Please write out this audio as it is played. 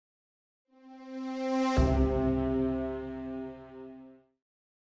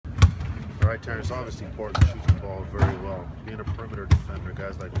right, Terrence, obviously Portland shoots the ball very well. Being a perimeter defender,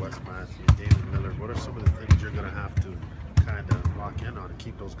 guys like Wes Matthews, David Miller, what are some of the things you're going to have to kind of lock in on to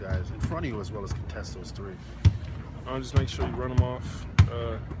keep those guys in front of you as well as contest those three? Just make sure you run them off,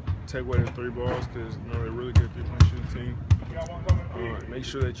 take away the 3 balls because they're a really good 3-point shooting team. Make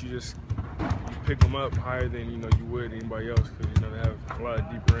sure that you pick them up higher than you would anybody else because they have a lot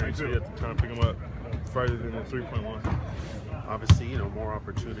of deep range, so you have to kind of pick them up farther than the 3-point one. Obviously, more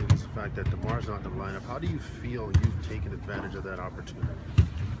opportunities. The fact that DeMar's not in the lineup, how do you feel you've taken advantage of that opportunity?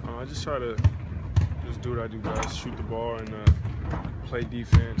 I just try to do what I do best: shoot the ball and play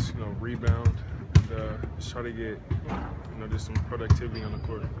defense, rebound, and just try to get just some productivity on the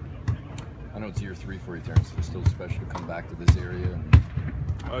court. I know it's year 3 for you, Terrence. It's still special to come back to this area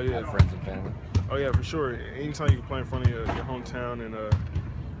and have friends and family. Oh yeah, for sure. Anytime you can play in front of your hometown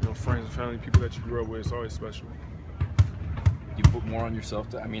and friends and family, people that you grew up with, it's always special. You put more on yourself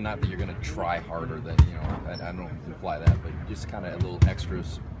to, not that you're going to try harder than, I don't imply that, but just kind of a little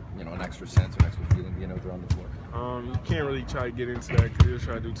extras, an extra sense or an extra feeling being out there on the floor. You can't really try to get into that because you'll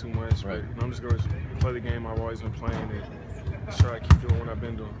try to do too much, right. But I'm just going to play the game I've always been playing and try to keep doing what I've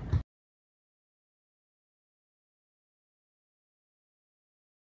been doing.